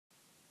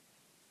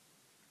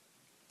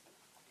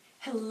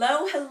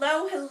Hello,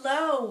 hello,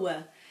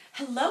 hello.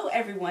 Hello,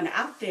 everyone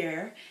out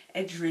there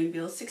at Dream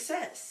Build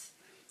Success.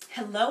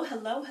 Hello,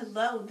 hello,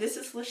 hello. This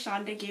is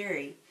LaShanda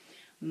Gary.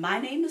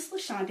 My name is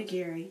LaShanda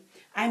Gary.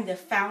 I'm the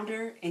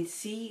founder and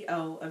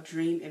CEO of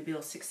Dream and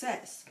Build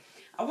Success.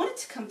 I wanted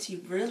to come to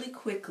you really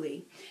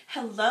quickly.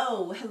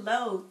 Hello,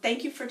 hello.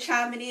 Thank you for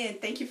chiming in.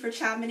 Thank you for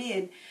chiming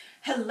in.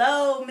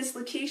 Hello, Miss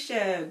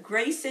Lakeisha.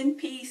 Grace and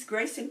peace.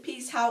 Grace and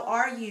peace. How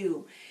are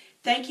you?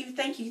 Thank you,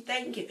 thank you,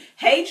 thank you.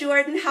 Hey,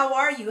 Jordan, how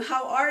are you?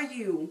 How are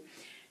you?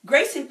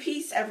 Grace and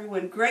peace,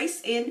 everyone.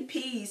 Grace and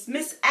peace.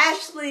 Miss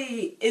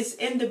Ashley is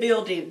in the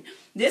building.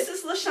 This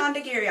is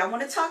LaShanda Gary. I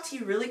want to talk to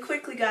you really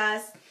quickly,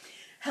 guys.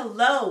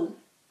 Hello.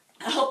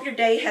 I hope your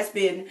day has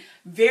been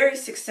very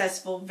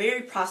successful,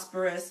 very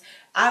prosperous.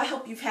 I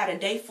hope you've had a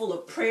day full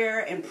of prayer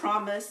and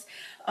promise.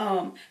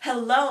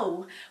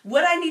 Hello.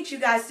 What I need you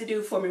guys to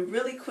do for me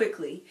really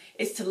quickly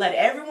is to let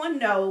everyone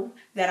know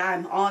that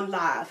I'm on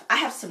live. I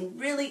have some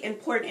really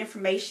important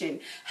information.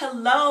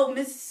 Hello,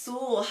 Miss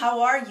Sewell.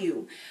 How are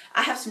you?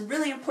 I have some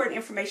really important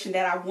information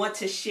that I want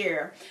to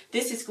share.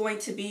 This is going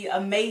to be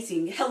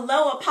amazing.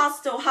 Hello,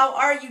 Apostle. How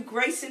are you?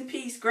 Grace and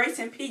peace. Grace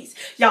and peace.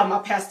 Y'all, my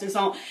pastor's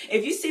on.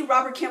 If you see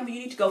Robert Campbell,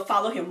 you need to go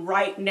follow him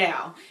right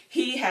now.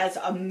 He has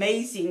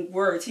amazing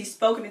words. He's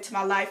spoken into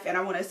my life, and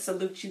I want to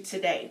salute you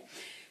today.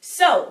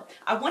 So,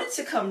 I wanted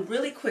to come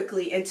really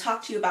quickly and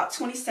talk to you about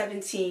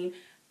 2017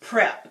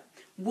 prep.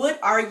 What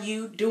are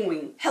you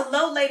doing?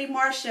 Hello, Lady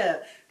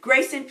Marcia.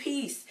 Grace and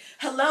peace.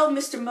 Hello,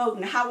 Mr.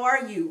 Moten. How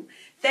are you?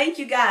 Thank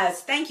you,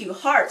 guys. Thank you.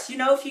 Hearts. You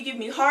know, if you give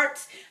me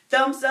hearts,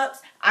 thumbs ups,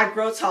 I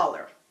grow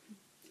taller.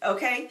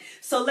 Okay?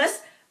 So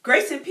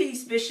Grace and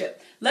peace, Bishop.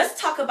 Let's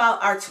talk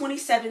about our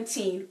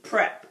 2017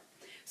 prep.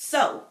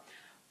 So,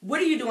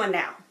 what are you doing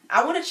now?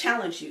 I want to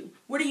challenge you.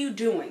 What are you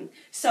doing?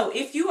 So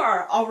if you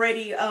are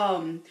already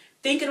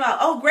thinking about,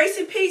 oh, Grace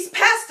and peace,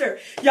 Pastor,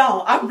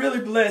 y'all, I'm really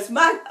blessed.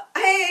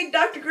 Hey,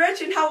 Dr.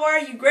 Gretchen, how are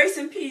you? Grace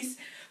and peace.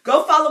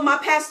 Go follow my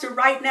pastor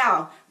right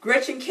now,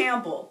 Gretchen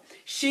Campbell.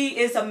 She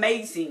is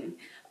amazing.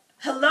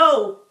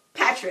 Hello,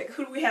 Patrick.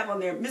 Who do we have on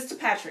there? Mr.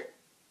 Patrick.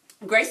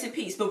 Grace and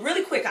peace. But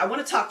really quick, I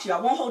want to talk to you.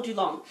 I won't hold you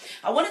long.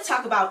 I want to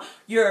talk about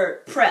your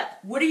prep.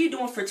 What are you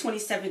doing for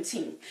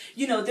 2017?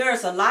 You know,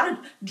 there's a lot of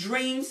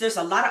dreams. There's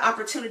a lot of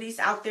opportunities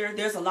out there.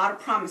 There's a lot of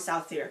promise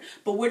out there.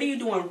 But what are you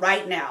doing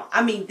right now?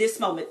 I mean, this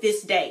moment,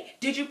 this day.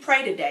 Did you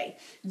pray today?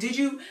 Did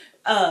you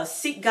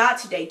seek God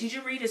today? Did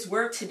you read his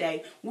word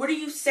today? What are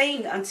you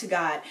saying unto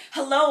God?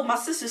 Hello, my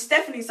sister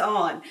Stephanie's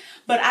on.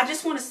 But I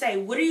just want to say,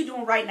 what are you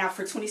doing right now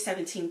for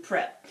 2017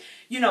 prep?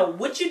 You know,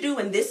 what you do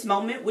in this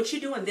moment, what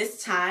you do in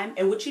this time,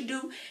 and what you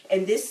do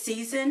in this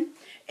season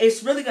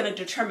is really going to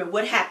determine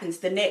what happens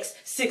the next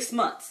 6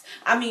 months.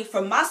 I mean,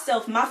 for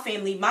myself, my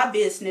family, my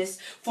business,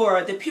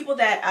 for the people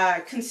that I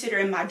consider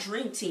in my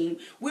dream team,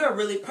 we are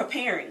really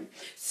preparing.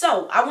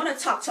 So I want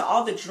to talk to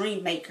all the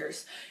dream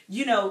makers.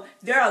 You know,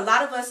 there are a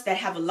lot of us that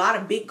have a lot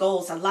of big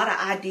goals, a lot of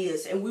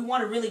ideas, and we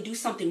want to really do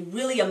something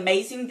really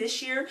amazing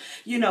this year.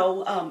 You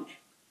know,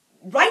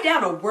 write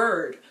down a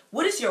word.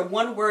 What is your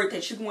one word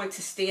that you're going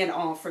to stand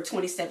on for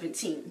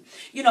 2017?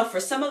 You know, for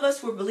some of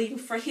us, we're believing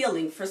for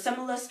healing. For some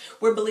of us,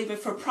 we're believing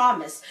for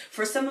promise.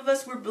 For some of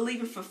us, we're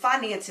believing for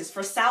finances,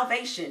 for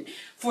salvation,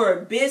 for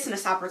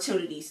business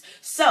opportunities.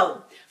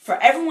 So,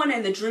 for everyone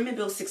in the Dream and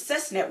Build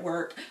Success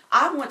Network,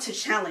 I want to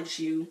challenge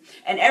you,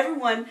 and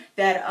everyone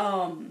that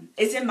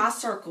is in my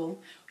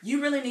circle,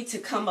 you really need to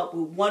come up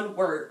with one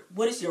word.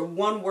 What is your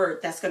one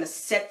word that's going to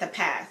set the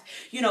path?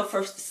 You know,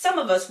 for some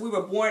of us, we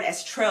were born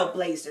as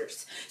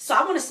trailblazers. So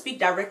I want to speak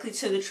directly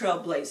to the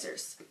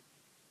trailblazers.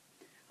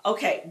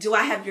 Okay, do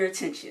I have your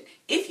attention?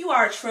 If you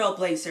are a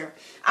trailblazer,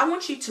 I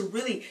want you to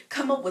really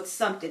come up with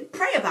something.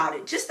 Pray about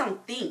it. Just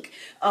don't think,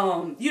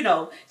 you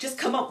know, just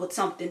come up with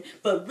something,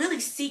 but really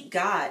seek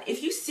God.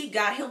 If you seek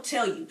God, he'll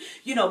tell you.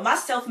 You know,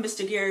 myself,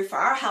 Mr. Gary, for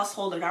our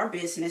household and our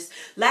business,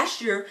 last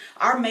year,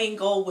 our main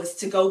goal was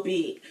to go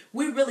big.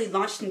 We really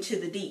launched into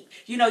the deep.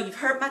 You know, you've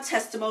heard my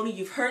testimony.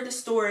 You've heard the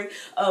story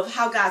of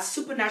how God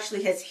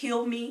supernaturally has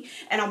healed me,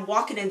 and I'm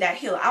walking in that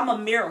hill. I'm a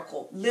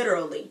miracle,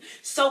 literally.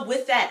 So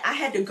with that, I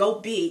had to go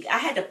big. I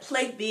had to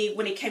play big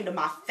when it came to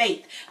my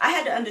faith. I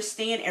had to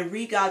understand and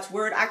read God's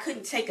word. I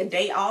couldn't take a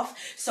day off.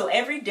 So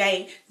every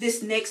day,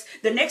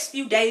 the next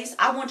few days,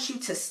 I want you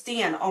to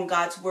stand on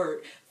God's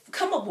word.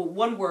 Come up with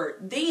one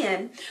word.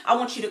 Then I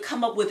want you to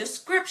come up with a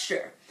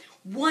scripture.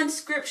 One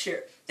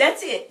scripture.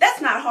 That's it. That's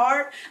not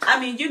hard. I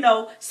mean, you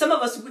know, some of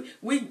us,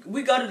 we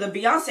go to the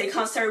Beyonce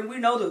concert and we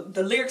know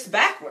the lyrics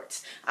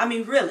backwards. I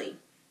mean, really.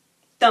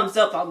 Thumbs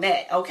up on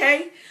that,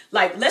 okay?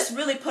 Like, let's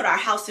really put our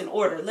house in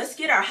order. Let's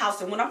get our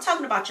house. And when I'm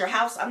talking about your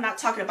house, I'm not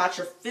talking about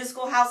your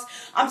physical house.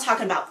 I'm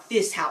talking about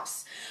this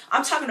house.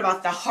 I'm talking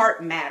about the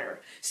heart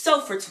matter. So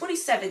for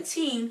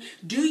 2017,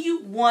 do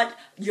you want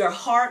your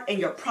heart and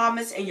your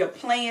promise and your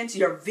plans,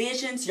 your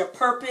visions, your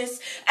purpose,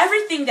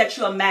 everything that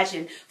you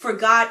imagine for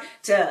God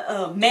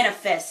to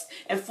manifest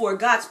and for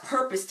God's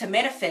purpose to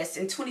manifest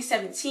in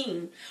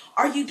 2017,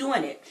 are you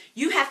doing it?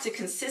 You have to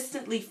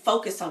consistently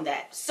focus on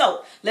that.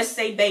 So let's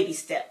say baby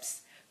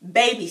steps.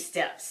 Baby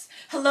steps.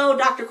 Hello,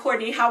 Dr.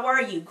 Courtney. How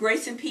are you?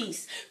 Grace and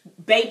peace.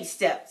 Baby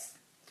steps.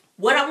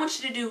 What I want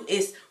you to do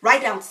is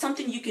write down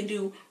something you can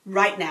do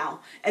right now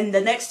in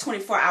the next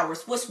 24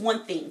 hours. What's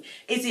one thing?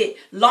 Is it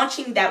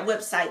launching that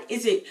website?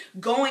 Is it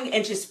going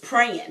and just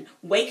praying,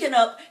 waking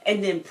up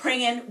and then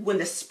praying when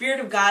the Spirit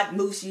of God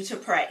moves you to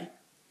pray?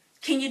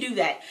 Can you do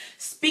that?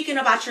 Speaking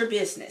about your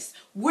business,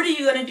 what are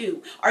you going to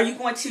do? Are you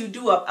going to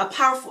do a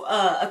powerful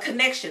a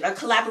connection, a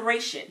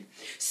collaboration?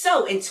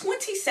 So in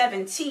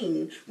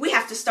 2017, we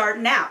have to start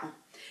now.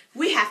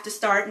 We have to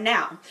start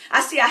now.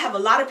 I see I have a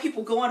lot of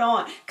people going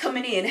on,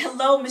 coming in.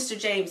 Hello, Mr.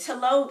 James.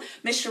 Hello,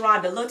 Miss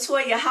Sharonda.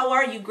 Latoya, how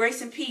are you?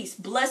 Grace and peace.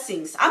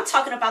 Blessings. I'm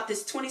talking about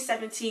this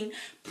 2017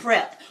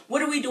 prep.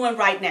 What are we doing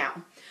right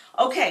now?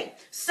 Okay,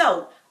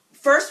 so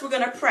first, we're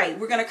going to pray.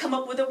 We're going to come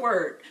up with a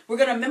word. We're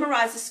going to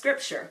memorize the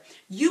scripture.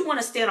 You want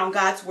to stand on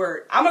God's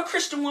word. I'm a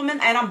Christian woman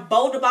and I'm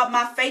bold about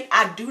my faith.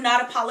 I do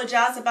not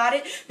apologize about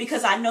it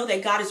because I know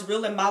that God is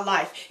real in my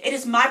life. It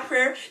is my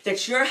prayer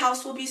that your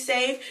house will be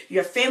saved.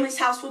 Your family's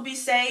house will be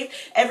saved.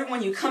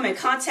 Everyone you come in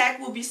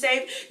contact will be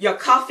saved. Your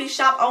coffee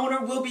shop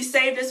owner will be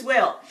saved as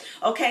well.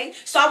 Okay,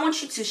 so I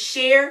want you to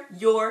share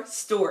your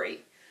story.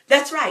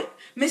 That's right.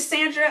 Miss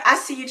Sandra, I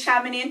see you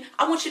chiming in.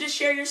 I want you to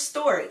share your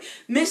story.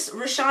 Miss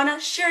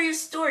Rashana, share your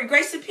story.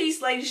 Grace and peace,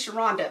 Lady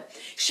Sharonda.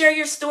 Share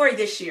your story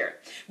this year.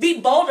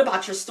 Be bold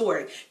about your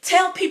story.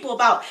 Tell people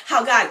about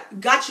how God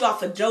got you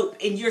off of dope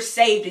and you're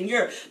saved and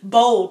you're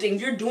bold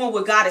and you're doing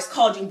what God has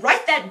called you.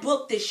 Write that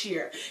book this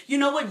year. You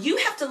know what? You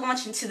have to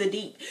launch into the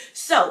deep.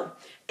 So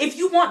if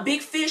you want big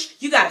fish,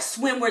 you got to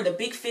swim where the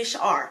big fish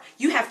are.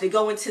 You have to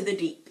go into the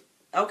deep.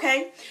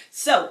 Okay,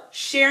 so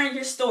sharing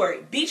your story,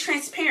 be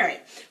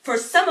transparent. For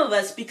some of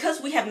us, because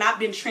we have not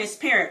been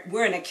transparent,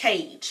 we're in a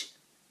cage.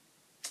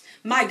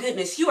 My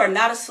goodness, you are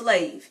not a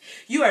slave.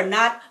 You are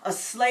not a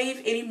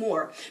slave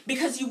anymore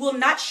because you will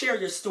not share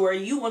your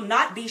story. You will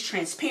not be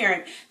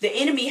transparent. The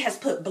enemy has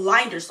put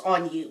blinders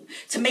on you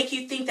to make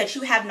you think that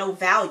you have no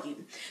value.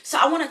 So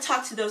I want to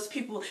talk to those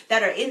people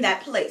that are in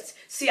that place.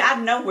 See, I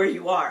know where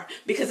you are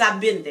because I've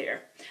been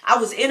there. I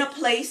was in a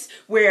place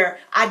where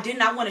I did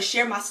not want to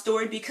share my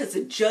story because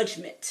of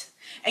judgment.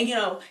 And you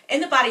know, in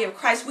the body of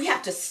Christ, we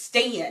have to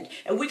stand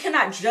and we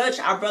cannot judge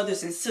our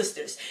brothers and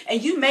sisters.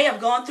 And you may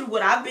have gone through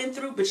what I've been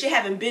through, but you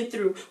haven't been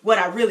through what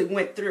I really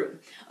went through.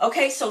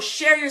 Okay, so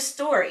share your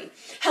story.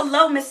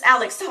 Hello, Miss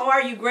Alex. How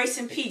are you? Grace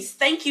and peace.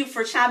 Thank you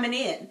for chiming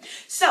in.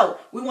 So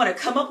we want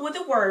to come up with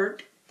a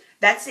word.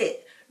 That's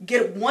it.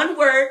 Get one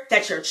word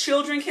that your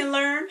children can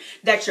learn,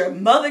 that your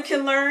mother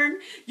can learn,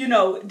 you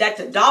know, that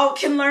the dog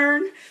can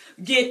learn.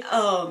 Get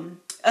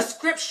a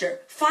scripture.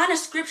 Find a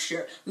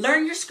scripture.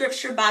 Learn your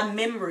scripture by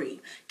memory.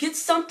 Get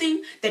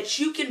something that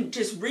you can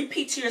just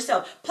repeat to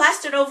yourself.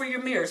 Plaster it over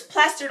your mirrors.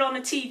 Plaster it on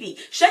the TV.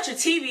 Shut your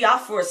TV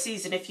off for a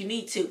season if you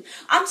need to.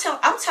 I'm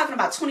talking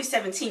about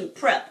 2017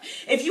 prep.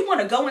 If you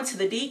want to go into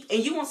the deep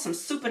and you want some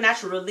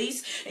supernatural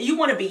release and you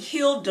want to be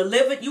healed,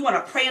 delivered, you want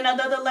to pray on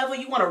another level,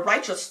 you want to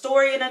write your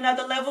story in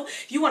another level,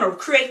 you want to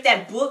create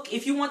that book,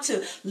 if you want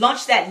to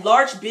launch that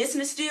large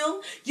business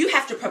deal, you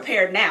have to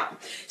prepare now.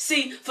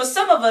 See, for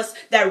some of us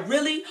that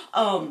really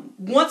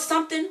want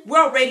something,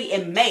 we're already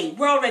in May,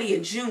 we're already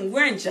in June,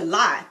 we're in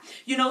July,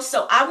 you know,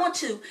 so I want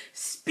to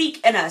speak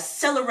in an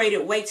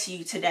accelerated way to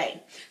you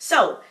today.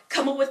 So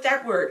come up with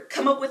that word,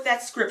 come up with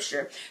that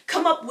scripture,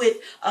 come up with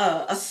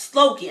a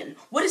slogan.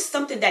 What is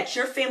something that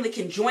your family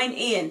can join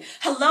in?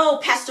 Hello,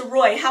 Pastor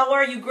Roy, how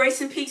are you? Grace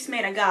and peace,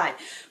 man of God.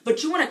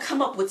 But you want to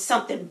come up with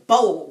something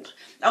bold,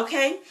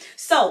 okay?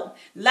 So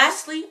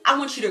lastly, I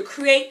want you to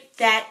create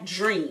that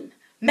dream.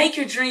 Make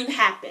your dream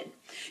happen.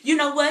 You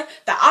know what?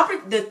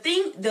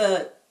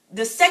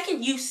 The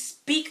second you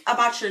speak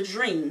about your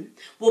dream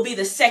will be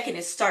the second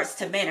it starts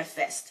to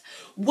manifest.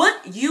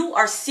 What you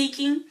are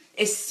seeking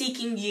is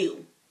seeking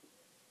you.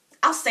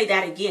 I'll say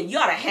that again. You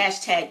ought to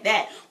hashtag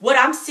that. What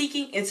I'm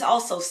seeking is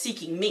also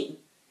seeking me.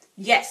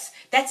 Yes,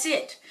 that's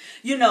it.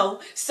 You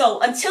know,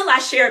 so until I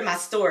shared my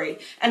story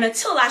and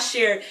until I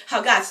shared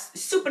how God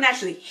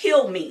supernaturally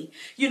healed me,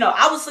 you know,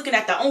 I was looking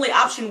at the only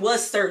option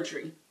was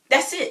surgery.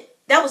 That's it.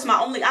 That was my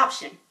only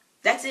option.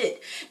 That's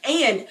it.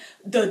 And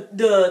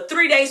the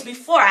 3 days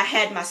before I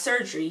had my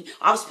surgery,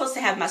 I was supposed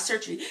to have my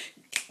surgery,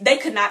 they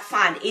could not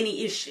find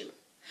any issue.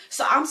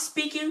 So I'm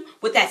speaking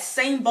with that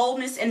same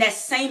boldness and that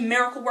same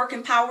miracle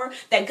working power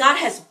that God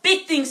has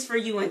big things for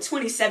you in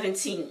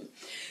 2017.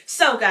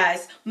 So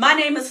guys, my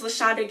name is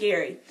LaShanda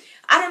Gary.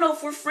 I don't know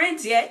if we're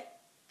friends yet.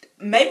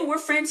 Maybe we're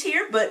friends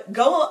here, but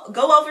go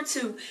over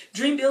to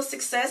Dream Build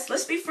Success.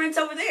 Let's be friends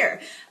over there.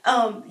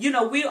 You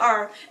know, we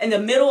are in the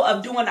middle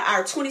of doing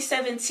our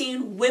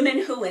 2017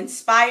 Women Who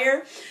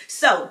Inspire.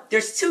 So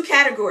there's 2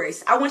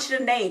 categories. I want you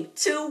to name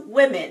 2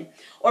 women,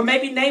 or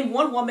maybe name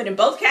 1 woman in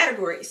both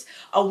categories.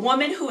 A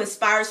woman who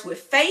inspires with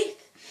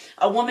faith,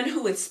 a woman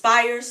who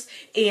inspires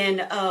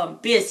in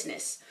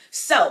business.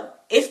 So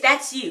if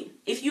that's you,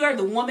 if you are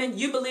the woman,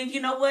 you believe,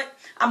 you know what?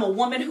 I'm a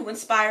woman who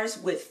inspires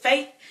with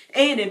faith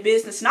and in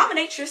business.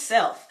 Nominate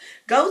yourself.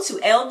 Go to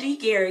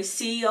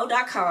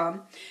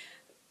ldgaryceo.com,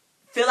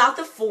 fill out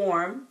the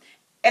form,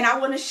 and I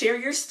want to share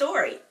your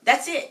story.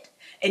 That's it.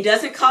 It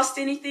doesn't cost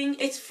anything.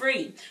 It's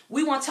free.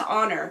 We want to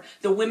honor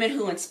the women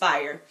who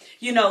inspire.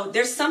 You know,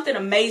 there's something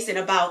amazing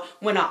about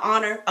when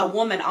a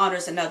woman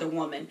honors another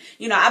woman.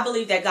 You know, I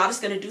believe that God is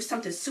going to do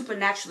something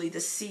supernaturally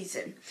this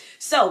season.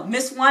 So,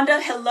 Miss Wanda,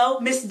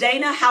 hello. Miss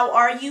Dana, how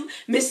are you?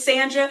 Miss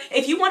Sandra,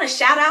 if you want a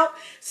shout out,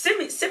 send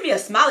me a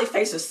smiley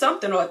face or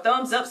something, or a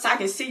thumbs up so I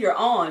can see you're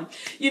on.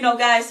 You know,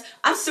 guys,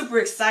 I'm super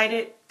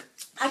excited.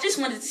 I just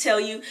wanted to tell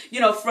you, you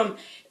know,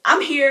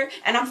 I'm here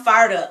and I'm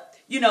fired up.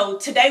 You know,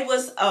 today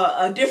was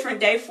a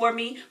different day for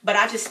me, but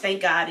I just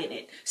thank God in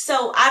it.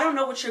 So I don't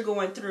know what you're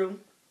going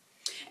through.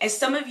 And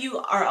some of you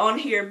are on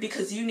here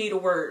because you need a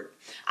word.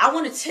 I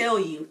want to tell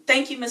you,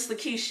 thank you, Miss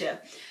Lakeisha.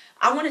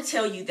 I want to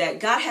tell you that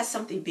God has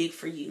something big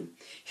for you.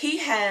 He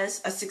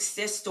has a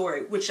success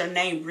story with your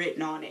name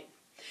written on it.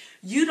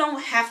 You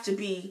don't have to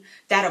be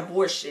that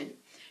abortion.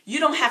 You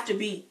don't have to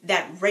be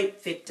that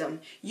rape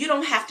victim. You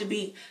don't have to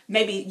be,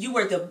 maybe you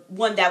were the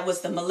one that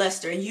was the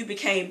molester and you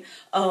became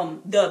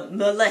the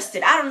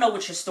molested. I don't know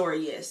what your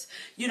story is,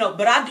 you know,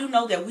 but I do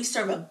know that we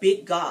serve a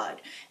big God.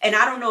 And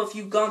I don't know if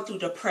you've gone through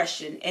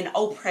depression and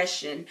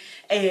oppression,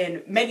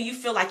 and maybe you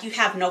feel like you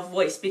have no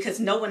voice because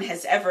no one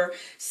has ever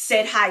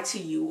said hi to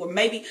you, or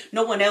maybe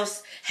no one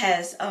else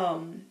has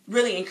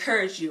really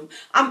encouraged you.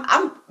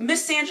 I'm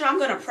Miss Sandra, I'm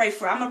going to pray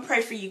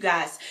for you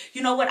guys.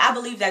 You know what? I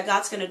believe that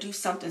God's going to do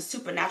something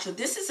supernatural.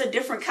 This is a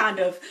different kind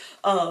of,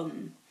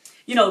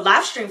 you know,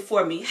 live stream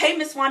for me. Hey,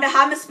 Miss Wanda.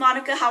 Hi, Miss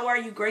Monica. How are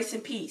you? Grace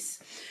and peace.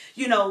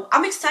 You know,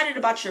 I'm excited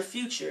about your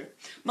future.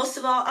 Most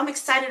of all, I'm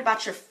excited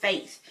about your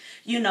faith.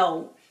 You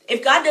know,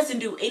 if God doesn't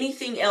do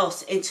anything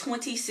else in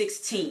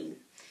 2016,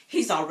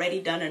 he's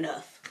already done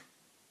enough.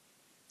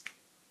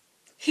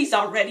 He's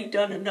already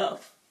done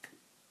enough.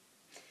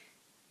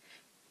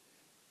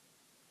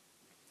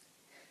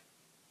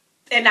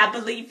 And I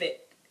believe it.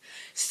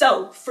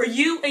 So, for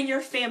you and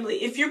your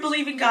family, if you're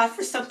believing God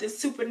for something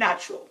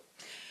supernatural,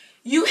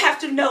 you have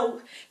to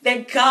know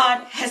that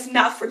God has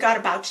not forgot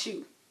about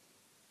you.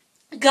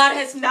 God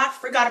has not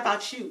forgot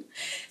about you,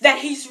 that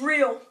he's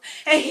real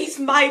and he's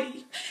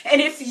mighty. And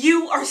if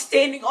you are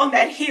standing on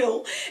that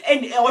hill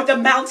or the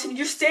mountain,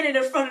 you're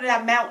standing in front of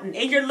that mountain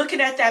and you're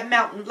looking at that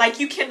mountain like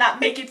you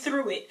cannot make it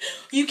through it.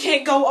 You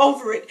can't go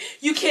over it.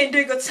 You can't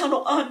dig a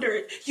tunnel under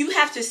it. You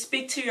have to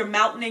speak to your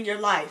mountain in your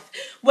life,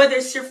 whether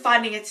it's your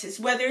finances,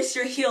 whether it's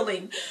your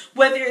healing,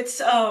 whether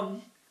it's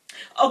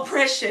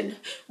oppression,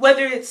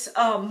 whether it's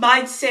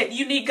mindset.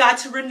 You need God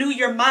to renew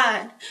your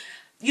mind.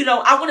 You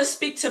know, I want to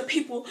speak to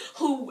people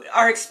who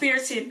are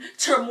experiencing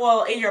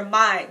turmoil in your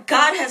mind.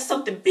 God has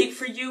something big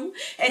for you,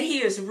 and he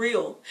is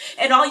real.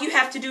 And all you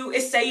have to do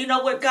is say, you know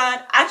what,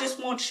 God, I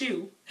just want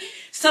you.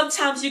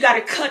 Sometimes you got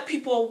to cut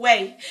people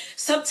away.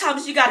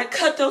 Sometimes you got to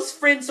cut those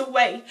friends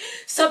away.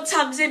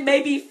 Sometimes it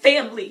may be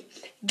family.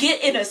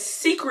 Get in a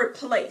secret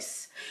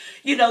place.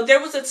 You know, there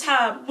was a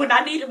time when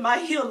I needed my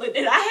healing,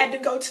 and I had to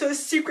go to a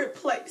secret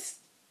place.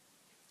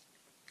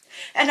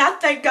 And I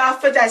thank God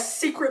for that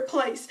secret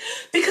place,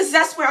 because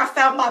that's where I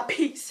found my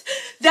peace.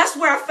 That's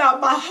where I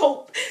found my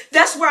hope.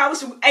 That's where I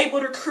was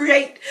able to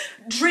create,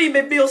 dream,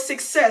 and build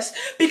success,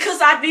 because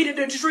I needed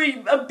a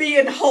dream of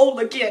being whole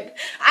again.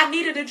 I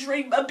needed a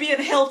dream of being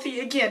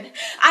healthy again.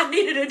 I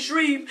needed a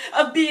dream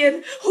of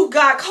being who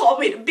God called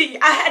me to be.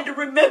 I had to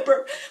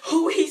remember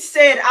who he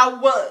said I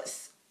was.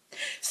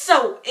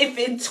 So if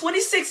in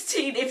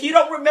 2016, if you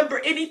don't remember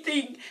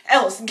anything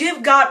else,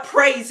 give God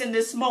praise in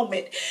this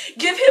moment.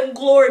 Give him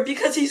glory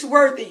because he's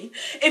worthy.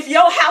 If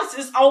your house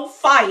is on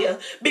fire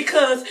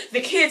because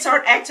the kids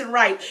aren't acting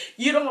right,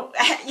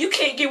 you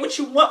can't get what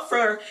you want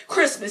for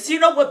Christmas. You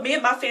know what me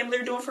and my family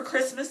are doing for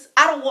Christmas?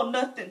 I don't want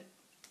nothing.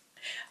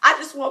 I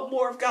just want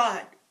more of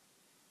God.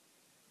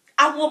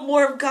 I want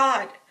more of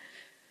God.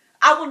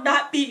 I will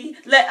not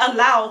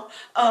allow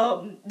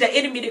the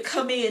enemy to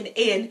come in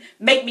and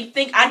make me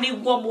think I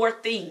need one more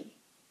thing.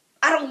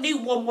 I don't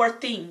need one more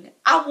thing.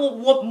 I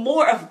want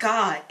more of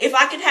God. If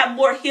I can have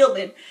more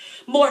healing,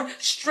 more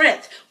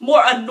strength,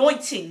 more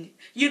anointing.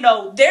 You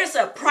know, there's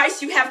a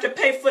price you have to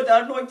pay for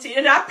the anointing.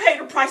 And I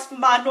paid a price for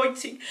my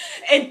anointing.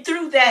 And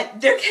through that,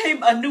 there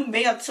came a new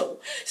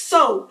mantle.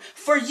 So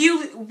for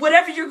you,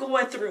 whatever you're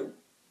going through,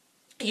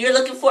 you're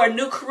looking for a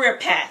new career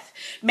path.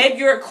 Maybe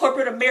you're in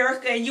corporate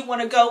America and you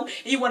want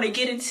to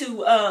get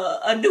into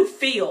a new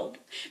field.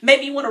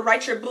 Maybe you want to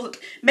write your book.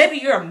 Maybe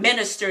you're a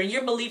minister and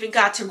you're believing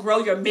God to grow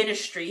your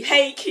ministry.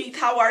 Hey, Keith,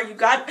 how are you?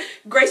 God,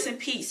 grace and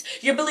peace.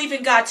 You're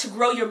believing God to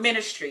grow your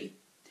ministry.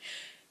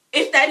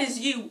 If that is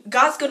you,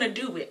 God's going to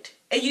do it.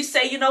 And you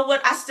say, you know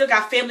what? I still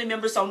got family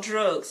members on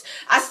drugs.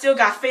 I still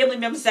got family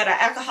members that are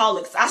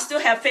alcoholics. I still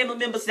have family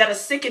members that are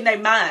sick in their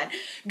mind.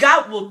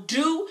 God will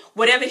do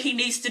whatever he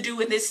needs to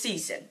do in this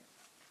season.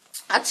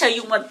 I tell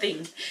you one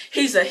thing.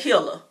 He's a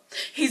healer.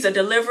 He's a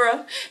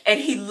deliverer.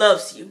 And he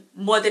loves you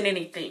more than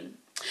anything.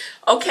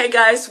 Okay,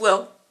 guys.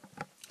 Well,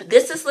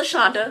 this is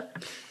LaShanda.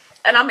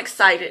 And I'm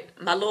excited.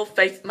 My little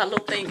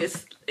thing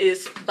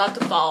is about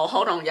to fall.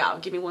 Hold on, y'all.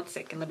 Give me 1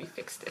 second. Let me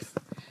fix this.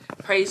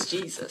 Praise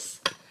Jesus.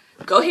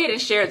 Go ahead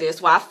and share this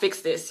while I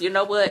fix this. You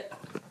know what?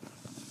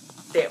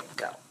 There we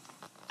go.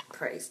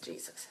 Praise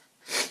Jesus.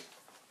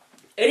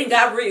 It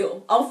got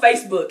real on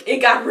Facebook.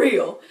 It got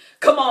real.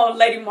 Come on,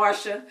 Lady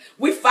Marsha.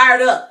 We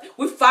fired up.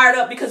 We fired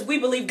up because we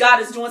believe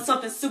God is doing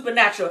something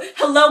supernatural.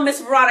 Hello,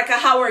 Miss Veronica.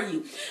 How are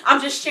you?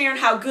 I'm just sharing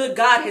how good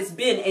God has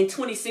been in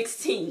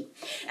 2016.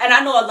 And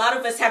I know a lot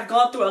of us have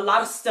gone through a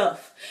lot of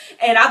stuff.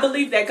 And I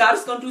believe that God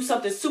is going to do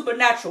something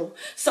supernatural.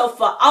 So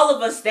for all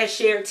of us that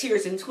shared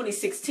tears in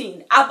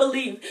 2016, I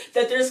believe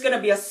that there's going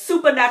to be a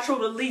supernatural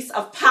release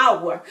of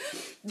power.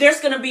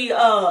 There's going to be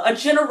a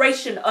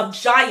generation of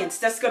giants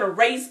that's going to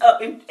raise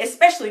up, and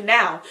especially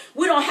now.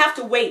 We don't have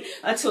to wait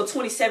until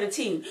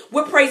 2017.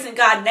 We're praising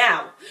God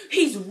now.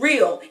 He's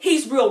real.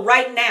 He's real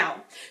right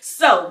now.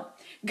 So,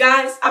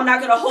 guys, I'm not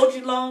going to hold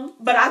you long,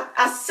 but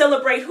I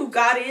celebrate who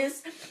God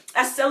is.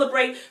 I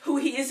celebrate who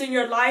he is in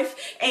your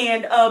life.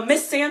 And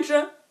Miss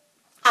Sandra,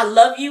 I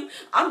love you.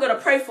 I'm going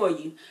to pray for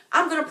you.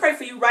 I'm going to pray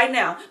for you right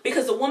now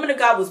because the woman of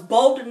God was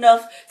bold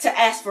enough to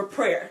ask for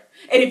prayer.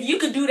 And if you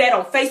could do that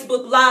on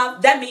Facebook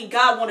Live, that means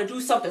God want to do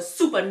something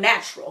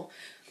supernatural.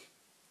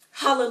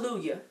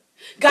 Hallelujah.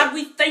 God,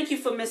 we thank you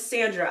for Miss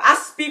Sandra. I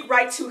speak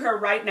right to her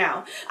right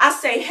now. I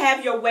say,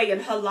 have your way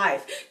in her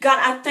life. God,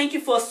 I thank you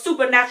for a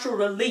supernatural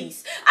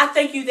release. I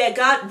thank you that,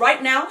 God,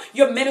 right now,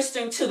 you're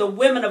ministering to the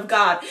women of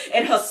God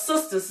and her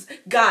sisters,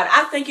 God.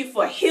 I thank you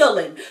for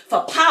healing,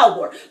 for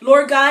power.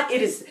 Lord God,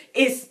 it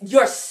is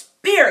your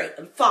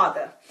spirit,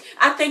 Father.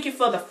 I thank you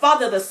for the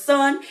Father, the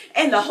Son,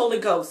 and the Holy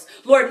Ghost.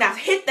 Lord, now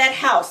hit that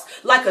house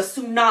like a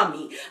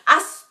tsunami.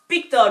 I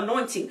speak the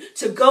anointing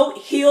to go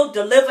heal,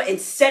 deliver, and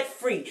set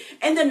free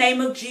in the name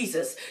of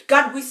Jesus.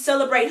 God, we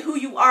celebrate who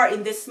you are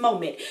in this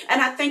moment.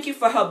 And I thank you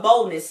for her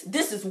boldness.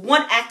 This is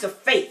one act of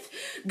faith,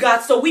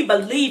 God. So we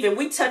believe and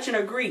we touch and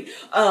agree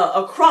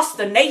across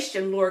the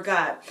nation, Lord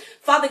God.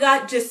 Father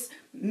God, just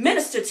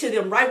minister to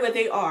them right where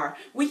they are.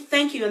 We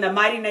thank you in the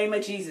mighty name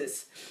of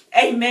Jesus.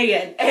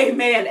 Amen.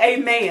 Amen.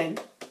 Amen.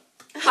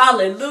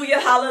 Hallelujah,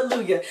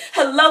 hallelujah.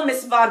 Hello,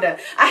 Miss Vonda.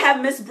 I have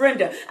Miss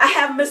Brenda. I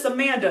have Miss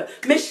Amanda,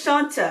 Miss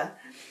Shanta.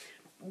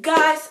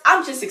 Guys,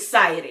 I'm just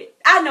excited.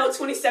 I know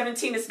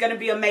 2017 is going to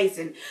be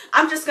amazing.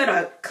 I'm just going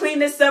to clean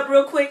this up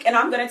real quick and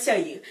I'm going to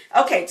tell you.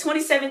 Okay,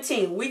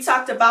 2017, we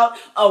talked about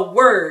a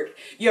word.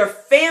 Your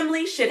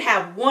family should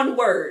have one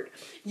word.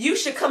 You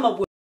should come up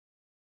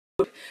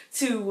with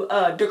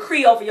to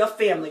decree over your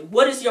family.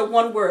 What is your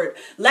one word?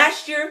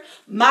 Last year,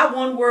 my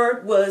one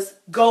word was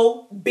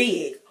go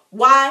big.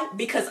 Why?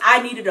 Because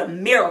I needed a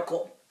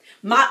miracle.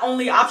 My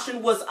only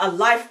option was a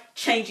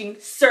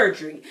life-changing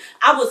surgery.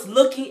 I was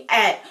looking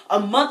at a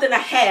month and a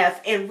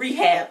half in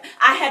rehab.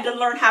 I had to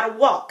learn how to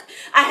walk.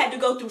 I had to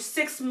go through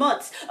 6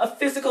 months of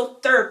physical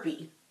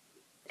therapy.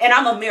 And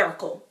I'm a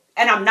miracle.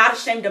 And I'm not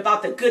ashamed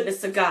about the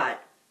goodness of God.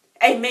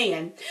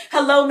 Amen.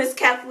 Hello, Miss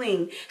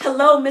Kathleen.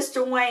 Hello,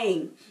 Mr.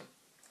 Wayne.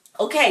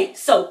 Okay,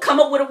 so come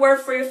up with a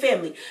word for your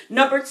family.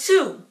 Number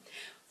 2.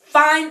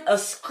 Find a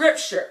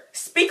scripture.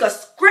 Speak a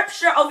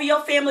scripture over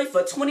your family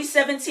for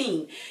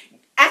 2017.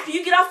 After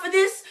you get off of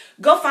this,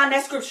 go find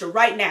that scripture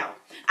right now.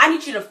 I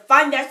need you to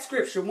find that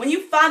scripture. When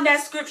you find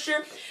that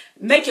scripture,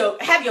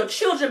 have your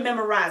children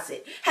memorize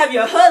it. Have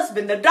your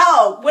husband, the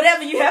dog,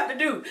 whatever you have to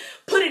do.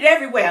 Put it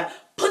everywhere.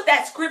 Put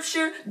that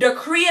scripture,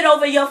 decree it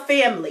over your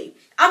family.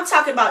 I'm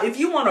talking about if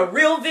you want a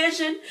real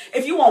vision,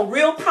 if you want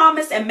real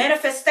promise and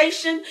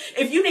manifestation,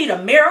 if you need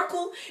a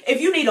miracle, if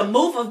you need a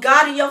move of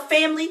God in your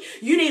family,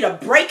 you need a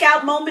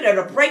breakout moment or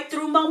a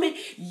breakthrough moment,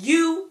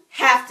 you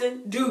have to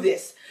do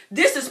this.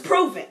 This is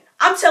proven.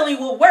 I'm telling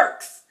you what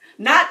works.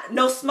 Not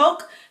no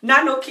smoke,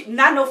 not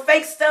no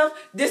fake stuff.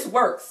 This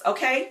works,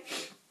 okay?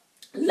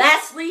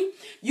 Lastly,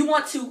 you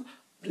want to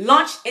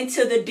launch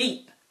into the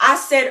deep. I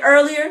said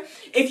earlier,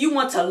 if you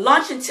want to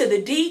launch into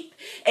the deep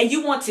and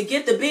you want to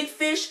get the big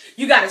fish,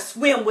 you got to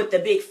swim with the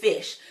big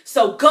fish.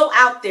 So go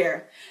out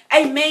there.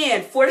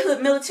 Amen. Fort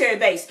Hood Military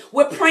Base.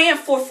 We're praying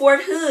for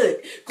Fort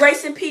Hood.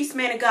 Grace and peace,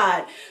 man of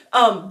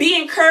God.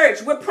 Be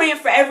encouraged. We're praying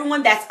for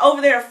everyone that's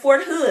over there at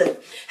Fort Hood.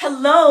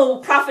 Hello,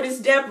 Prophetess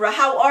Deborah.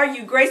 How are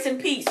you? Grace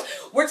and peace.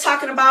 We're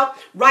talking about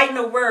writing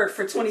a word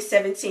for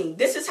 2017.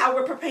 This is how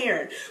we're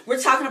preparing.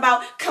 We're talking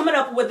about coming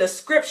up with a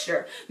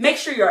scripture. Make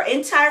sure your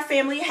entire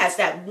family has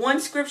that one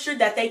scripture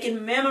that they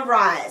can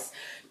memorize.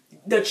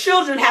 The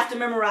children have to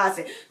memorize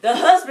it. The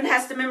husband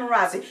has to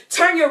memorize it.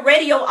 Turn your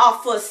radio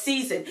off for a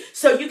season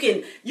so you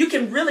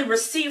can really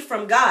receive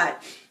from God.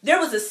 There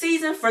was a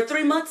season for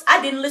 3 months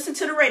I didn't listen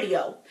to the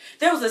radio.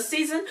 There was a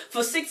season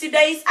for 60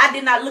 days I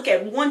did not look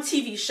at one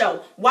TV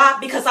show. Why?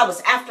 Because I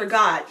was after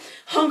God,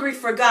 hungry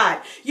for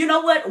God. You know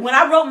what? When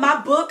I wrote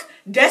my book,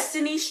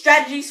 Destiny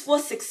Strategies for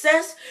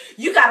Success,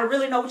 you got to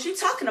really know what you're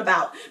talking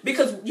about.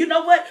 Because you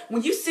know what?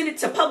 When you send it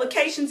to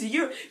publications,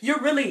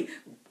 you're really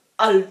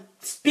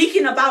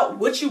speaking about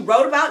what you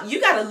wrote about.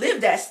 You got to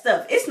live that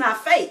stuff. It's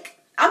not fake.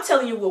 I'm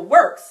telling you what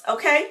works,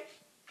 okay?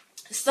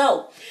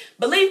 So,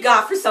 believe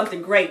God for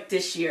something great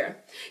this year.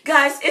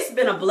 Guys, it's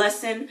been a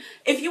blessing.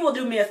 If you will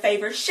do me a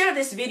favor, share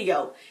this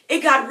video.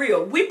 It got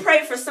real. We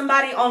prayed for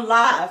somebody on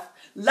live.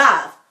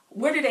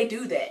 Where do they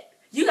do that?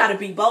 You got to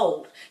be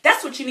bold.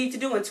 That's what you need to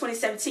do in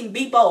 2017.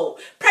 Be bold.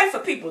 Pray for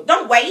people.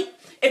 Don't wait.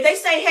 If they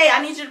say, hey,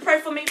 I need you to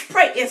pray for me,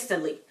 pray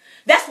instantly.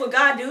 That's what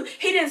God do.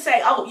 He didn't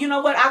say, oh, you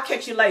know what? I'll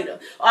catch you later.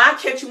 Or I'll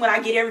catch you when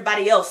I get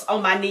everybody else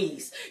on my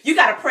knees. You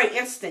got to pray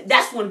instant.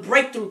 That's when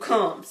breakthrough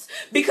comes.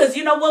 Because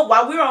you know what?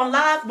 While we were on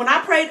live, when I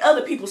prayed,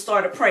 other people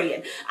started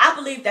praying. I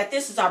believe that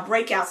this is our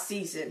breakout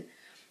season.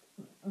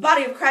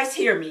 Body of Christ,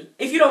 hear me.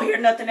 If you don't hear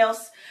nothing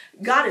else,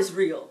 God is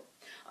real.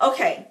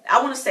 Okay,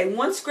 I want to say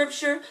one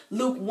scripture,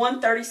 Luke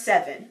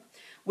 1:37.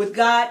 With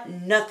God,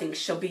 nothing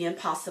shall be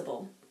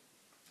impossible.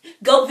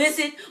 Go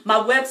visit my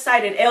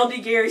website at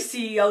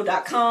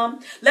ldgaryceo.com.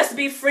 Let's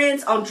be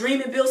friends on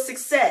Dream and Build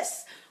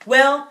Success.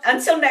 Well,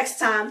 until next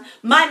time,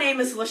 my name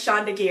is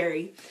LaShanda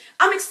Gary.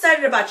 I'm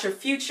excited about your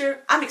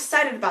future. I'm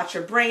excited about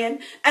your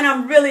brand. And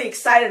I'm really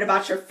excited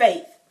about your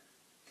faith.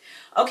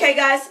 Okay,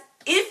 guys,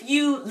 if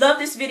you love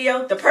this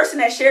video, the person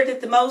that shared it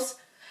the most,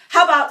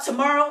 how about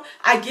tomorrow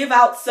I give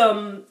out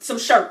some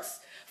shirts,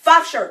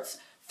 5 shirts.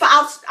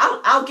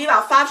 I'll give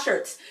out 5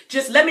 shirts.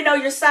 Just let me know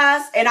your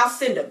size and I'll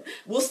send them.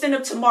 We'll send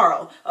them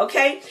tomorrow,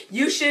 okay?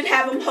 You should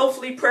have them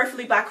hopefully,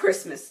 prayerfully by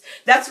Christmas.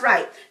 That's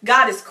right.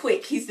 God is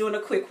quick. He's doing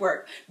a quick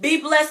work. Be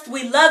blessed.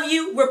 We love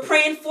you. We're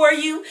praying for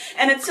you.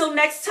 And until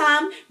next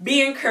time,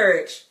 be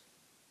encouraged.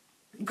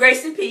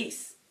 Grace and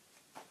peace.